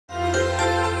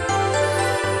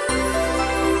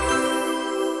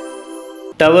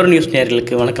Tower news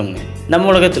நேயர்களுக்கு வணக்கம்ங்க. நம்ம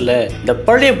உலகத்தில் இந்த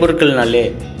பழைய பொருட்கள்னாலே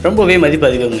ரொம்பவே மதிப்பு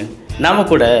அதிகங்க. நாம்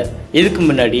கூட இதுக்கு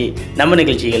முன்னாடி நம்ம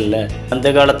நிகழ்ச்சிகளில்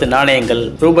அந்த காலத்து நாணயங்கள்,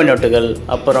 ரூபாய் நோட்டுகள்,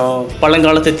 அப்புறம்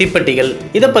பழங்காலத்து தீப்பெட்டிகள்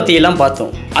இதை பற்றியெல்லாம்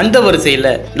பார்த்தோம். அந்த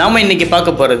வரிசையில் நாம் இன்னைக்கு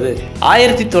பார்க்க போகிறது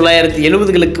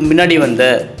 1970களுக்கு முன்னாடி வந்த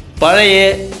பழைய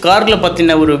காரில்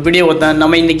பற்றின ஒரு வீடியோவை தான்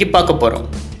நம்ம இன்னைக்கு பார்க்க போகிறோம்.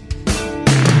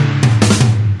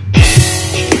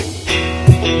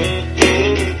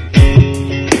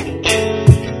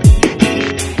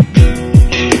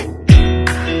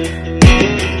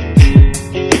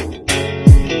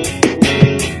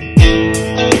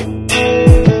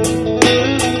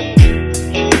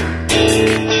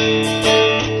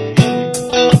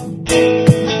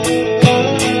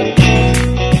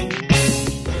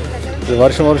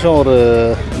 வருஷம் வருஷம் ஒரு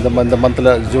இந்த மந்தில்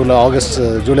ஜூலை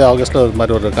ஆகஸ்ட்டில் ஒரு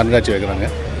மாதிரி ஒரு கண்காட்சி வைக்கிறாங்க.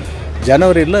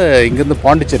 ஜனவரியில் இங்கேருந்து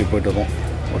பாண்டிச்சேரி போய்ட்டு வரும்.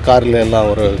 காரில் எல்லாம்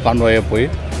ஒரு கான்வாயாக போய்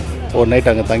ஒரு நைட்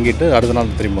அங்கே தங்கிட்டு அடுத்த நாள்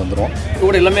திரும்பி வந்துடுவோம்.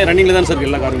 கூட எல்லாமே ரன்னிங்கில் தான் சார்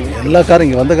எல்லா காரும்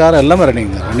இங்கே வந்த கார் எல்லாமே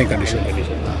ரன்னிங் கண்டிஷன்.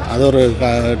 அது ஒரு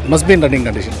மஸ்ட் பீன் ரன்னிங்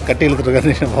கண்டிஷன். கட்டி இழுக்கிற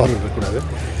கண்டிஷன் பவர் இருக்கக்கூடாது.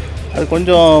 அது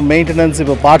கொஞ்சம் மெயின்டெனன்ஸ்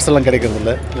இப்போ பார்ட்ஸ் எல்லாம்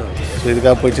கிடைக்கிறதில்ல. ஸோ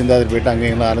இதுக்காக போய் சிந்தாதிரி போய்ட்டு அங்கே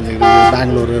இங்கே அரைஞ்சிக்கிட்டு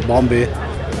பெங்களூரு, பாம்பே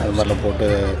அது மாதிரிலாம் போட்டு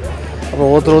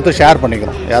அப்புறம் ஒருத்தர் ஷேர்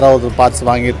பண்ணிக்கிறோம். யாராவது பார்ட்ஸ்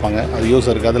வாங்கியிருப்பாங்க, அது யூஸ்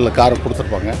இருக்குது, அதில் காரை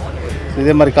கொடுத்துருப்பாங்க.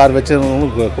 இதே மாதிரி கார்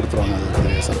வச்சவங்களுக்கு கொடுத்துருவாங்க.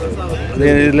 அது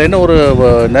இதில் என்ன ஒரு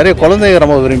நிறைய குழந்தைங்க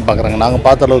ரொம்ப விரும்பி பார்க்குறாங்க. நாங்கள்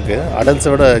பார்த்த அளவுக்கு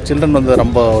அடல்ட்ஸை விட சில்ட்ரன் வந்து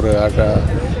ரொம்ப ஒரு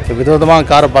விதவிதமாக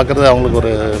காரை பார்க்குறது அவங்களுக்கு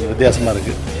ஒரு வித்தியாசமாக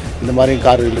இருக்குது. இந்த மாதிரி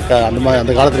கார் இருக்கா, அந்த மாதிரி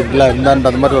அந்த காலத்தில் இப்படிலாம் இருந்தான்ற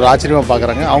அந்த மாதிரி ஒரு ஆச்சரியமாக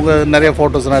பார்க்குறாங்க. அவங்க நிறைய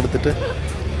ஃபோட்டோஸ்லாம் எடுத்துகிட்டு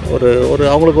ஒரு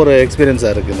அவங்களுக்கு ஒரு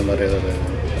எக்ஸ்பீரியன்ஸாக இருக்குது. இந்த மாதிரி ஒரு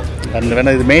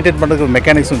வேணால் இது மெயின்டைன் பண்ணுறதுக்கு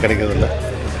மெக்கானிக்ஸும் கிடைக்கிறதில்ல.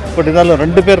 பட் இருந்தாலும்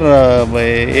 2 பேர்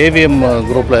ஏவிஎம்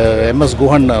குரூப்பில் எம்எஸ்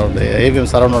குஹன் ஏவிஎம்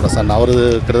சரவணோட சன், அவர்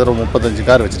கிட்டத்தட்ட 35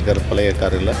 கார் வச்சுருக்காரு பழைய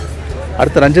காரில்.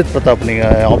 அடுத்து ரஞ்சித் பிரதாப்,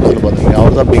 நீங்கள் ஆஃபீஸில் பார்த்துருக்கீங்க,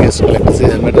 அவர் தான் பிகெஸ்ட்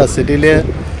கலெக்டர். மெட்ராஸ் சிட்டிலே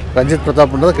ரஞ்சித்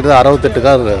பிரதாப்ன்றது கிட்டத்தட்ட 68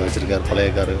 கார் வச்சுருக்காரு பழைய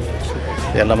கார்.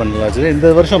 எல்லாமே நல்லா வச்சுருக்கு.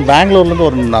 இந்த வருஷம் பெங்களூர்லேருந்து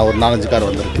ஒரு 4-5 கார்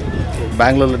வந்திருக்கு.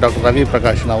 பெங்களூரில் டாக்டர் ரவி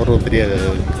பிரகாஷ்னு அவர் ஒரு பெரிய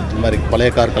இந்த மாதிரி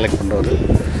பழைய கார் கலெக்ட் பண்ணுறவர்,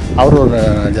 அவர் ஒரு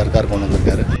 5-6 கார் கொண்டு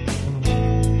வந்திருக்காரு.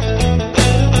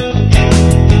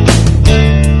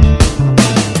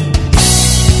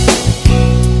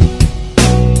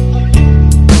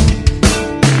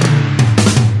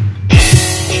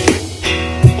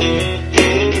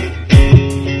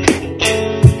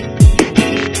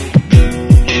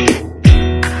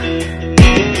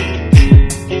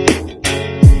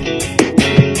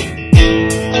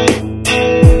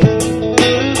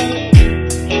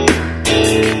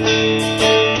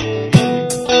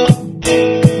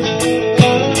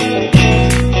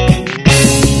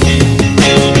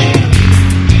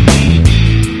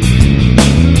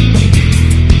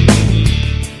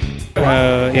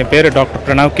 என் பேர் டாக்டர்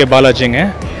பிரணவ் கே பாலாஜிங்க.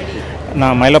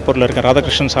 நான் மயிலாப்பூரில் இருக்கேன்,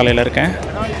 ராதாகிருஷ்ணன் சாலையில் இருக்கேன்.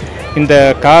 இந்த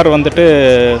கார் வந்துட்டு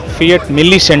ஃபியட்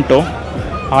மில்லி சென்டோ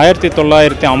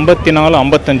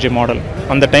 1954-55 மாடல்,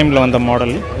 அந்த டைமில் வந்த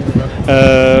model.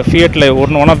 ஃபியட்டில்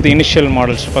one of the initial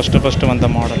models, first வந்த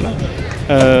மாடல்.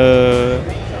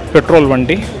 பெட்ரோல்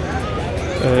வண்டி.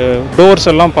 டோர்ஸ்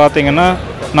எல்லாம் பார்த்தீங்கன்னா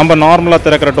நம்ம நார்மலாக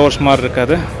திறக்கிற டோர்ஸ் மாதிரி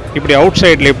இருக்காது. இப்படி அவுட்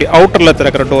சைடில் இப்படி அவுட்டரில்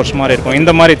திறக்கிற டோர்ஸ் மாதிரி இருக்கும்.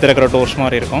 இந்த மாதிரி திறக்கிற டோர்ஸ்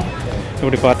மாதிரி இருக்கும்.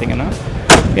 இப்படி பார்த்தீங்கன்னா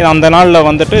இது அந்த நாளில்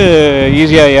வந்துட்டு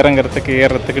ஈஸியாக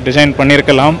ஏறுறதுக்கு டிசைன்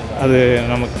பண்ணியிருக்கலாம், அது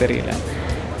நமக்கு தெரியல.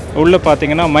 உள்ளே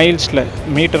பார்த்தீங்கன்னா மைல்ஸில்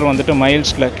மீட்டர் வந்துட்டு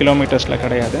மைல்ஸில் கிலோமீட்டர்ஸில்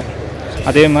கிடையாது.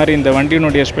 அதே மாதிரி இந்த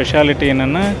வண்டியினுடைய ஸ்பெஷாலிட்டி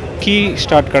என்னென்னா கீ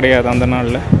ஸ்டார்ட் கிடையாது. அந்த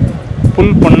நாளில்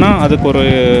புல் பண்ணால் அதுக்கு ஒரு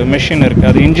மெஷின் இருக்குது,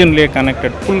 அது இன்ஜின்லேயே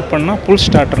கனெக்டட். புல் பண்ணால் புல்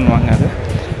ஸ்டார்டர்னு வாங்க அது.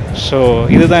 ஸோ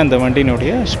இதுதான் இந்த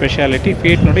வண்டியினுடைய ஸ்பெஷாலிட்டி.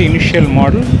 ஃபியட்னுடைய initial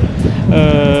model.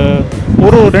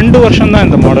 ஒரு 2 வருஷம் தான்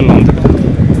இந்த மாடல் வந்தது.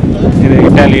 இது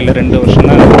இட்டாலியில் 2 வருஷம்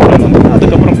தான் இந்த மாடல் வந்தது.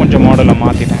 அதுக்கப்புறம் கொஞ்சம் மாடலை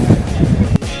மாற்றிட்டாங்க.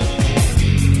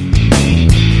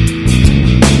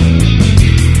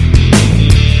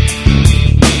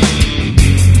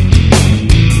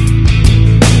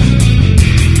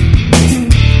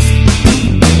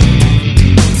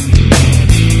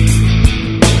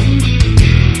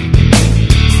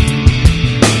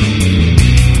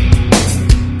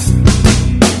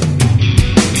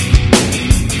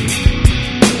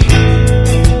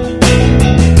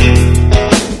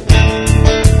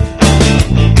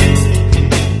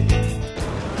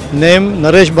 Name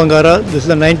Naresh Bangara. This is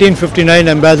the 1959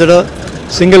 Ambassador,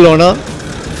 single owner,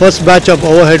 first batch of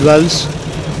overhead valves,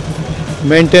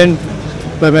 maintained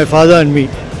by my father and me.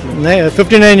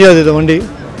 59 years இது வண்டி.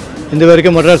 இந்த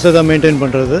வரைக்கும் மட்ராஸில் தான் மெயின்டைன்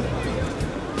பண்ணுறது.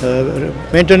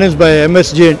 Maintenance by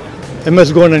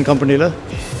MS cone and கம்பெனியில்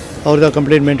அவர் தான்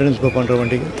கம்ப்ளீட் மெயின்டெனன்ஸ் இப்போ பண்ணுற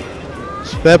வண்டிக்கு.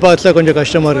 ஸ்பேர் பார்ட்ஸில் கொஞ்சம்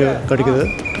கஷ்டமாக கிடைக்குது.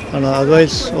 ஆனால்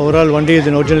அதர்வைஸ் ஓவரால் வண்டி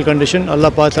இது ஒரிஜினல் கண்டிஷன். எல்லா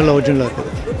பார்ட்ஸெல்லாம் ஒரிஜினலாக இருக்குது.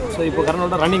 ஸோ இப்போ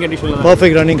கரண்டோட running condition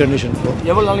perfect running condition.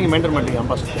 எவ்வளோ நாள் நீங்கள் மெயின்டைன் பண்ணுறீங்க?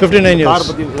 59 கார்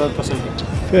years. பற்றி ஸ்பெஷாலிட்டி?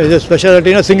 இது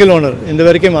ஸ்பெஷாலிட்டினா சிங்கிள் ஓனர். இந்த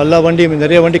வரைக்கும் எல்லா வண்டியும்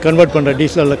நிறைய வண்டி கன்வெர்ட் பண்ணுறேன்,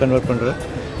 டீசல் எல்லாம் கன்வெர்ட் பண்ணுறேன்.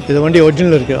 இது வண்டி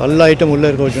ஒரிஜினல் இருக்குது, எல்லா ஐட்டம் உள்ளே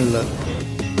இருக்குது ஒரிஜினலாக.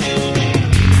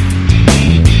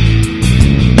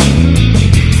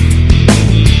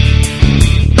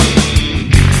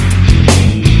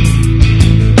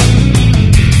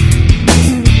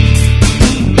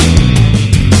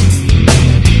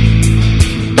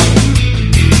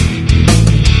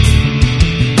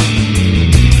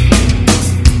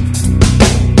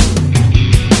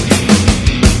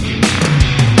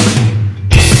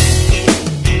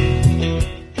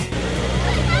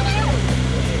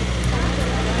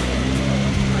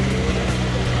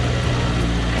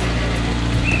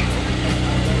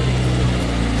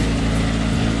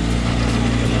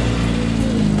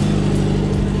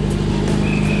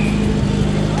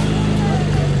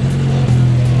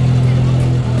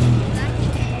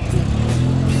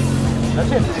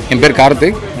 என் பேர்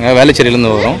கார்த்திக், வேலைச்சேரியிலேருந்து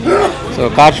வரோம். ஸோ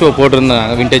கார் ஷோ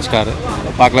போட்டிருந்தாங்க, விண்டேஜ் கார்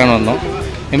பார்க்கலான்னு வந்தோம்.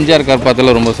 எம்ஜிஆர் கார்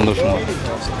பார்த்ததில் ரொம்ப சந்தோஷமாக இருக்கும்.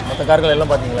 மற்ற கார்கள் எல்லாம்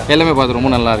பார்த்தீங்களா? எல்லாமே பார்த்து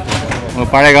ரொம்ப நல்லா இருக்குது.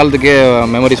 பழைய காலத்துக்கே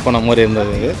மெமரிஸ் பண்ண மாதிரி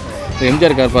இருந்தது.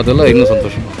 எம்ஜிஆர் கார் பார்த்ததில் இன்னும்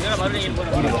சந்தோஷம்.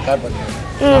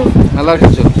 நல்லா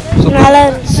இருந்துச்சு. நல்லா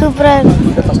சூப்பராக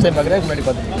இருக்கு. ஃபஸ்ட் டைம் பார்க்குறேன், முன்னாடி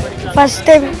பார்த்தீங்க? First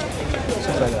time.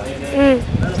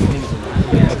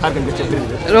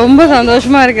 ரொம்ப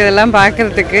சந்தோஷமாக இருக்குது இதெல்லாம்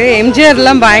பார்க்குறதுக்கு.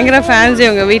 எம்ஜிஆர்லாம் பயங்கர ஃபேன்ஸ்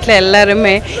இவங்க வீட்டில்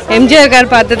எல்லாருமே. எம்ஜிஆர்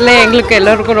கார் பார்த்ததுல எங்களுக்கு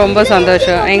எல்லோருக்கும் ரொம்ப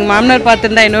சந்தோஷம். எங்கள் மாமனார்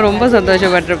பார்த்துருந்தா இன்னும் ரொம்ப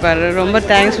சந்தோஷப்பட்டிருப்பாரு. ரொம்ப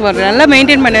தேங்க்ஸ் ஃபார், நல்லா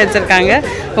மெயின்டைன் பண்ணி வச்சுருக்காங்க.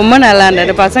 ரொம்ப நல்லா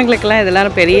இருந்தது. பசங்களுக்கெல்லாம்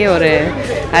இதெல்லாம் பெரிய ஒரு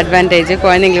அட்வான்டேஜ்.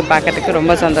 குழந்தைங்களுக்கு பார்க்கறதுக்கு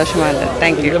ரொம்ப சந்தோஷமாக இருந்தது.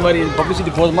 தேங்க்யூ. இந்த மாதிரி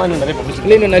பப்ளிசிட்டி போதுமா? இன்னும் நிறைய பப்ளிசிட்டி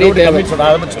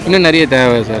இன்னும் நிறைய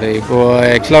தேவை சார். இப்போது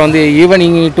ஆக்சுவலாக வந்து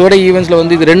ஈவனிங் டூடே ஈவெண்ட்ஸில்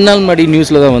வந்து இது 2 நாள் முன்னாடி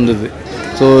நியூஸில் தான் வந்தது.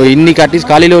 ஸோ இன்றைக்கி அட்லீஸ்ட்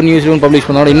காலையில் ஒரு நியூஸ் பப்ளிஷ்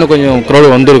பண்ணாலும் இன்னும் கொஞ்சம் க்ரௌட்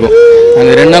வந்திருக்கும். அந்த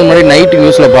 2 நாள் முன்னாடி நைட்டு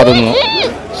நியூஸில் பார்த்துருந்தோம்.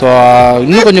 ஸோ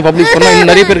இன்னும் கொஞ்சம் பப்ளிஷ் பண்ணால்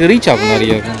இன்னும் நிறைய பேருக்கு ரீச் ஆகும்.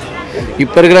 நிறைய இருக்கும்.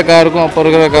 இப்போ இருக்கிற காருக்கும் அப்போ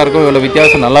இருக்கிற காருக்கும் இவ்வளோ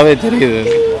வித்தியாசம் நல்லாவே தெரியுது.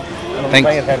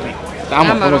 தேங்க்ஸ்.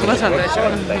 ஆமாம், ரொம்ப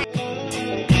சந்தோஷம்.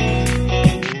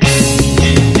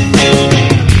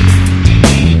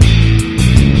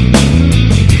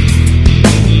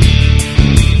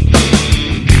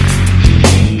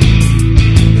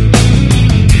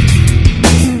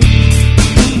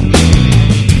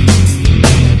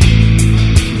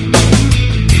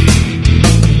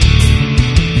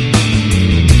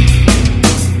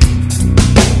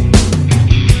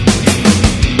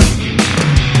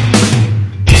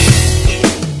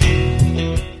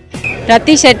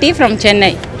 ரத்தி ஷெட்டி ஃப்ரம் சென்னை.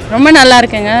 ரொம்ப நல்லா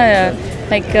இருக்குங்க.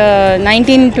 லைக்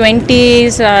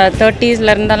 1920s 30s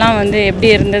இருந்தெல்லாம் வந்து எப்படி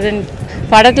இருந்ததுன்னு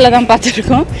படத்தில் தான்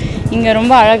பார்த்துருக்கோம். இங்கே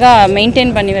ரொம்ப அழகாக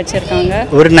மெயின்டைன் பண்ணி வச்சுருக்காங்க.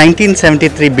 ஒரு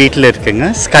 1973 பீட்டில் இருக்குங்க,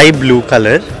 ஸ்கை ப்ளூ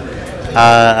கலர்.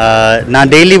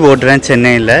 நான் டெய்லி ஓடுறேன்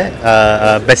சென்னையில்.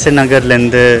 பெசன்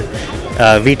நகர்லேருந்து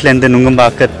வீட்டிலேருந்து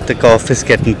நுங்கம்பாக்கத்துக்கு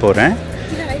ஆஃபீஸ்க்கு எடுத்துன்னு போகிறேன்.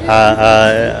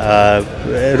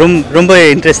 ரொம்ப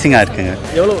இன்ட்ரெஸ்டிங்காக இருக்குங்க.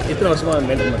 எத்தனை வருஷமாக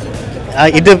மெயின்டைன் பண்ணுறீங்க?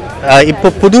 இது இப்போ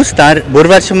புது ஸ்டார், ஒரு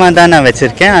வருஷமாக தான் நான்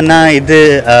வச்சுருக்கேன். ஆனால் இது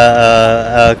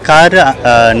காரு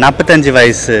 45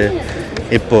 வயசு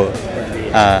இப்போது.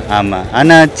 ஆமாம்.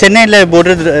 ஆனால் சென்னையில்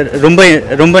போடுறது ரொம்ப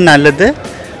ரொம்ப நல்லது.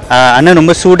 ஆனால்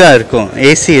ரொம்ப சூடாக இருக்கும்,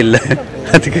 ஏசி இல்லை.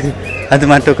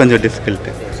 அது மட்டும் கொஞ்சம்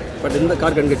டிஃபிகல்ட்டு. பட் இந்த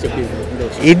கார் கண்காட்சி எப்படி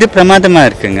இருக்குது? இது பிரமாதமாக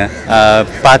இருக்குங்க.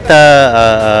 பார்த்தா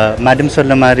மேடம்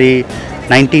சொன்ன மாதிரி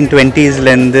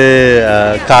 1920s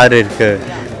கார்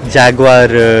இருக்குது.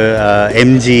 Jaguar,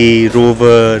 MG,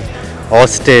 rover,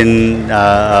 Austin,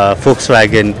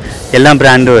 Volkswagen எல்லா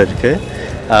பிராண்டும் இருக்குது.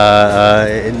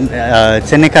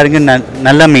 சென்னைக்காரங்க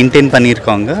நல்லா மெயின்டைன்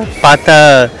பண்ணியிருக்காங்க. பார்த்தா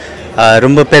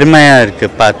ரொம்ப பெருமையாக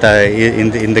இருக்குது. பார்த்தா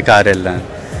இந்த கார் எல்லாம்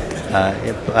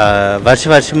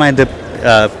வருஷமாக இது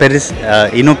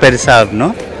இன்னும்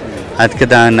பெருசாகணும். அதுக்கு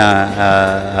தான்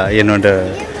என்னோட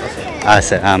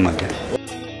ஆசை. ஆமாங்க.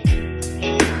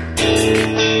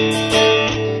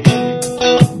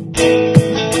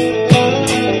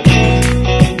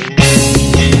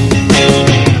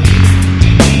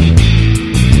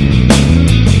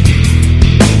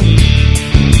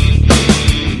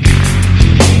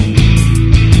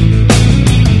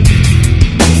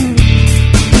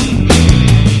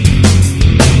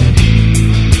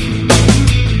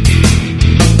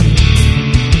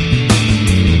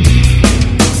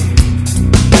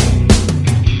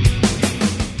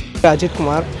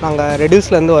 அஜித்குமார். நாங்கள்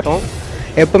ரெடியூஸ்லேருந்து வரோம்.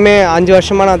 எப்போவுமே 5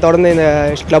 வருஷமாக நான் தொடர்ந்து இந்த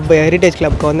கிளப், ஹெரிட்டேஜ்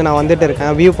கிளப்புக்கு வந்து நான் வந்துட்டு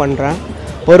இருக்கேன், வியூ பண்ணுறேன்.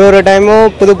 ஒரு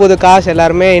டைமும் புது புது காசு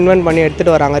எல்லாருமே இன்வென்ட் பண்ணி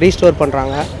எடுத்துகிட்டு வராங்க, ரீஸ்டோர்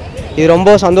பண்ணுறாங்க. இது ரொம்ப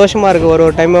சந்தோஷமாக இருக்குது. ஒரு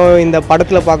டைமும் இந்த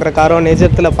படத்தில் பார்க்குற காரம்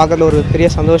நிஜத்தில் பார்க்குறதுல ஒரு பெரிய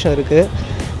சந்தோஷம் இருக்குது.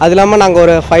 அது இல்லாமல் நாங்கள்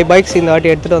ஒரு 5 பைக்ஸ் இந்த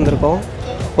வாட்டி எடுத்துகிட்டு வந்திருக்கோம்.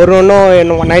 ஒன்றும்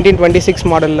 1926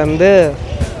 மாடல்லேருந்து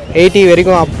 80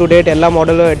 வரைக்கும் அப் டு டேட் எல்லா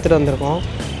மாடலும் எடுத்துகிட்டு வந்திருக்கோம்.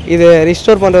 இது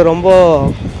ரிஸ்டோர் பண்ணுறது ரொம்ப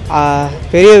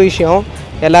பெரிய விஷயம்.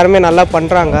 எல்லாருமே நல்லா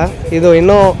பண்ணுறாங்க. இது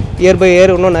இன்னும் இயர் பை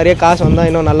இயர் இன்னும் நிறைய காசு வந்தால்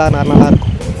இன்னும் நல்லாயிருக்கும்.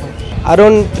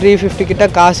 அரௌண்ட் 350 கிட்ட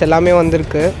காசு எல்லாமே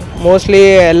வந்திருக்கு. மோஸ்ட்லி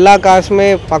எல்லா காசுமே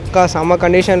பக்கா செம்ம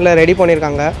கண்டிஷனில் ரெடி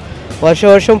பண்ணியிருக்காங்க.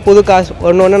 வருஷம் புது காசு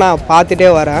ஒன்று நான் பார்த்துட்டே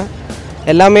வரேன்.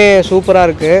 எல்லாமே சூப்பராக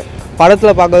இருக்குது.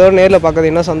 படத்தில் பார்க்கறதோட நேரில்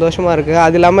பார்க்கறது இன்னும் சந்தோஷமாக இருக்குது.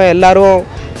 அது இல்லாமல் எல்லோரும்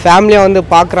ஃபேமிலியாக வந்து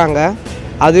பார்க்குறாங்க.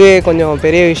 அதுவே கொஞ்சம்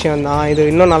பெரிய விஷயந்தான்.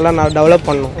 இது இன்னும் நல்லா நான் டெவலப்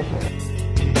பண்ணணும்.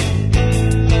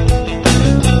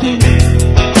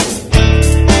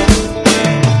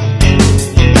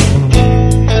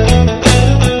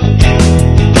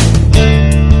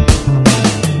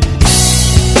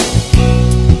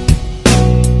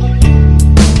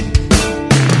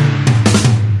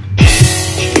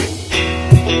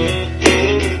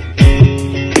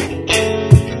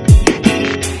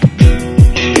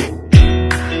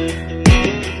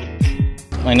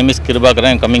 My name is Kirubakar.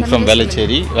 I am coming from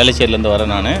வேளச்சேரியிலேருந்து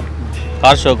வரேன். நான்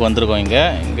கார் ஷோக்கு வந்திருக்கோம்.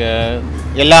 இங்கே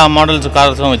எல்லா மாடல்ஸ்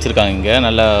கார்ஸும் வச்சுருக்காங்க. இங்கே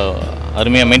நல்லா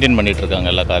அருமையாக மெயின்டைன் பண்ணிகிட்ருக்காங்க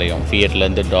எல்லா காரையும்.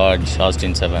 ஃபியட்லேருந்து டாட்ஜ்,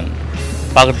 ஆஸ்டின் 7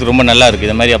 பார்க்குறதுக்கு ரொம்ப நல்லா இருக்குது.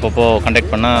 இது மாதிரி அப்பப்போ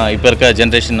கண்டக்ட் பண்ணால் இப்போ இருக்க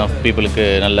ஜென்ரேஷன் ஆஃப் பீப்புளுக்கு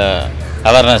நல்ல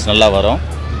அவேர்னஸ் நல்லா வரும்.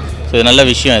 ஸோ இது நல்ல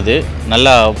விஷயம். இது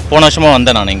நல்லா போன வருஷமாக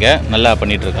வந்தேன் நான். இங்கே நல்லா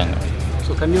பண்ணிகிட்ருக்காங்க.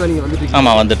 ஸோ கண்டிப்பாக நீங்கள் வந்துட்டு?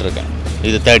 ஆமாம், வந்துட்டுருக்கேன்.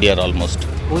 இது 3rd இயர் ஆல்மோஸ்ட்.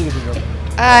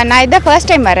 நான் இதான் ஃபர்ஸ்ட்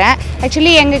டைம் வரேன்.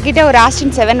 ஆக்சுவலி எங்ககிட்ட ஒரு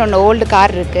ஆஸ்டின் 7 ஒன்று ஓல்டு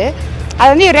கார் இருக்குது. அதை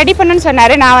வந்து ரெடி பண்ணுன்னு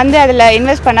சொன்னார். நான் வந்து அதில்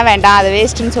இன்வெஸ்ட் பண்ண வேண்டாம், அது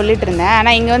வேஸ்ட்டுன்னு சொல்லிட்டு இருந்தேன்.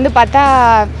 ஆனால் இங்கே வந்து பார்த்தா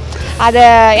அதை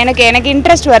எனக்கு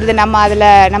இன்ட்ரெஸ்ட் வருது.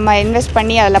 நம்ம இன்வெஸ்ட்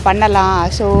பண்ணி அதில் பண்ணலாம்.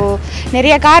 ஸோ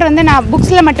நிறைய கார் வந்து நான்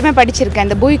புக்ஸில் மட்டுமே படிச்சிருக்கேன்,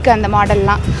 இந்த புய்க்கு அந்த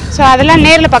மாடல்லாம். ஸோ அதெல்லாம்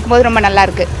நேரில் பார்க்கும்போது ரொம்ப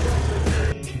நல்லாயிருக்கு.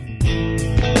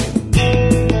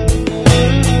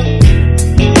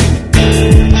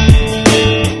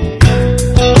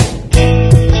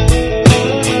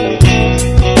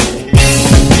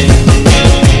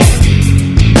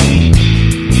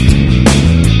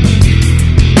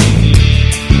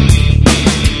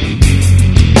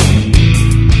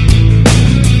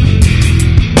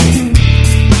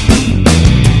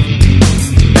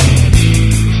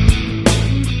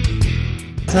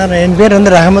 சார், என் பேர்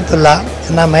வந்து ரஹமத்துல்லா.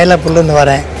 நான் மயிலாப்பூர்லேருந்து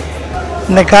வரேன்.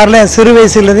 இந்த காரில் என் சிறு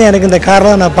வயசுலேருந்து எனக்கு இந்த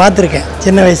கார்லாம் நான் பார்த்துருக்கேன்,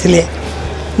 சின்ன வயசுலேயே.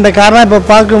 இந்த கார்லாம் இப்போ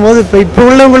பார்க்கும்போது இப்போ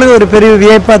உள்ளவங்களுக்கு ஒரு பெரிய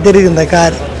வியப்பாக தெரியுது இந்த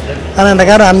கார். ஆனால் இந்த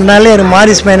கார் அந்த நாளே ஒரு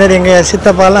மாரிஸ் மைனர், எங்கள்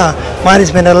சித்தப்பாலாம்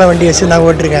மாரிஸ் மைனர்லாம் வண்டி வச்சு நான்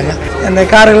ஓட்டிருக்காங்க. இந்த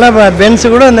காருக்கெல்லாம் இப்போ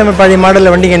பென்ஸு கூட இந்த பழைய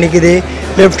மாடலில் வண்டிங்க நிற்குது.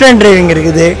 லெஃப்ட் ஹேண்ட் டிரைவிங்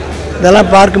இருக்குது.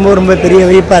 இதெல்லாம் பார்க்கும்போது ரொம்ப பெரிய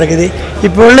வியப்பாக இருக்குது.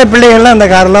 இப்போ உள்ள பிள்ளைகள்லாம் இந்த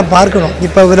காரெல்லாம் பார்க்கணும்.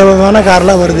 இப்போ விதவிதமான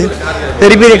கார்லாம் வருது,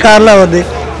 பெரிய பெரிய கார்லாம் வருது.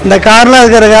 இந்த கார்லாம்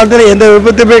இருக்கிற காலத்தில் எந்த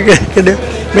விபத்துமே கிடையாது.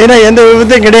 மெயினாக எந்த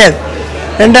விபத்தும் கிடையாது.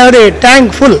 ரெண்டாவது டேங்க்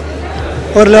ஃபுல்.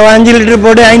 ஒரு 5 லிட்டர்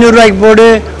போடு, 500 ரூபாய்க்கு போடு,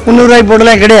 300 ரூபாய்க்கு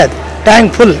போடலாம் கிடையாது.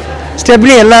 Tank full.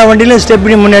 ஸ்டெப்னி எல்லா வண்டியிலும்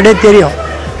ஸ்டெப்னி முன்னாடியே தெரியும்.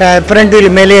 ஃப்ரண்ட்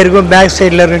வீல் மேலே இருக்கும், பேக்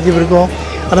சைடில் இருக்கும்.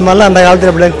 அது மாதிரிலாம் அந்த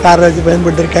காலத்தில் அப்படி காரை வச்சு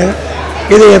பயன்படுத்தியிருக்காங்க.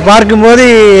 இது பார்க்கும்போது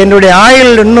என்னுடைய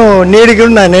ஆயுள் இன்னும்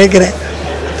நீடிக்கும்னு நான் நினைக்கிறேன்.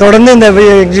 தொடர்ந்து இந்த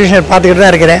எக்ஸிபிஷன் பார்த்துக்கிட்டு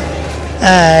தான் இருக்கிறேன்.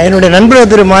 என்னுடைய நண்பர்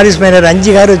ஒருத்தர் மாரிஸ் மைனர்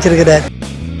 5 கார் வச்சுருக்கிறார்.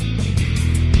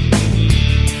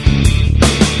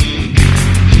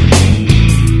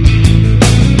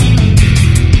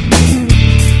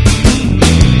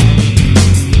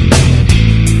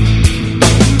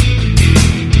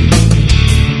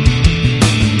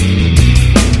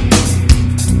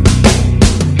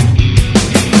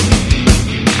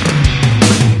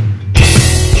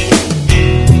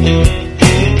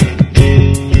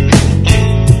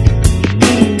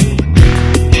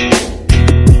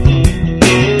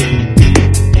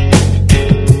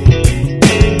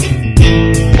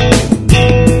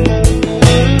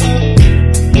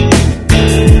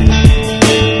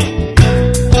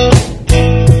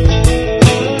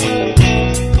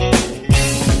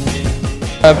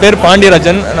 பேர்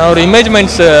பாண்டியராஜன். நான் ஒரு இமேஜ்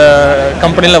மைண்ட்ஸ்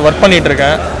கம்பெனியில் ஒர்க்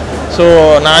பண்ணிகிட்ருக்கேன். ஸோ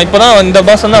நான் இப்போ தான் இந்த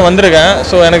மாதம் தான் வந்திருக்கேன்.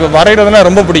 ஸோ எனக்கு வரைகிறதுனா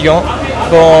ரொம்ப பிடிக்கும்.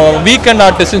 ஸோ வீக்கெண்ட்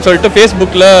ஆர்டிஸ்ட்னு சொல்லிட்டு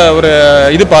ஃபேஸ்புக்கில் ஒரு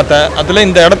இது பார்த்தேன். அதில்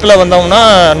இந்த இடத்துல வந்தோம்னா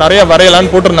நிறைய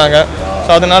வரையலான்னு போட்டிருந்தாங்க. ஸோ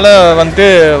அதனால் வந்துட்டு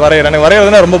வரைகிறேன். எனக்கு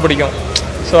வரைகிறதுனா ரொம்ப பிடிக்கும்.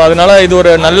 ஸோ அதனால் இது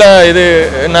ஒரு நல்ல இது.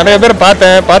 நிறைய பேர்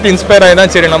பார்த்து இன்ஸ்பயர் ஆகி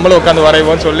தான் சரி நம்மளும் உட்காந்து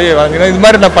வரைவோம்னு சொல்லி வரைஞ்சினேன். இது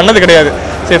மாதிரி நான் பண்ணது கிடையாது.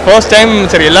 சரி ஃபர்ஸ்ட் டைம்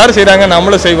சரி எல்லோரும் செய்கிறாங்க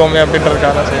நம்மளும் செய்வோமே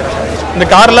அப்படின்றதுக்காக தான் செய்கிறேன். இந்த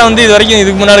கார்லாம் வந்து இது வரைக்கும்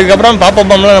இதுக்கு முன்னாடி அப்புறம்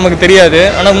பாப்பம்லாம் நமக்கு தெரியாது.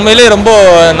 ஆனால் உண்மையிலே ரொம்ப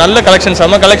நல்ல கலெக்ஷன்,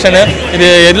 செம்ம கலெக்ஷனு. இது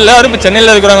எல்லாரும் இப்போ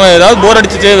சென்னையில் இருக்கிறவங்க ஏதாவது போர்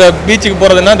அடிச்சுட்டு பீச்சுக்கு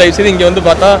போகிறதுனா தயவுசெய்து இங்கே வந்து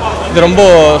பார்த்தா இது ரொம்ப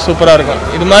சூப்பராக இருக்கும்.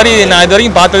 இது மாதிரி நான் இது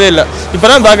வரைக்கும் பார்த்ததே இல்லை. இப்போ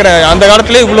தான் பார்க்குறேன் அந்த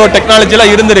காலத்துலேயே இவ்வளோ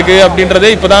டெக்னாலஜிலாம் இருந்திருக்கு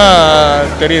அப்படின்றதே இப்போ தான்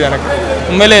தெரியுது எனக்கு.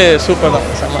 உண்மையிலே சூப்பர் தான்,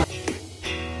 செம்ம.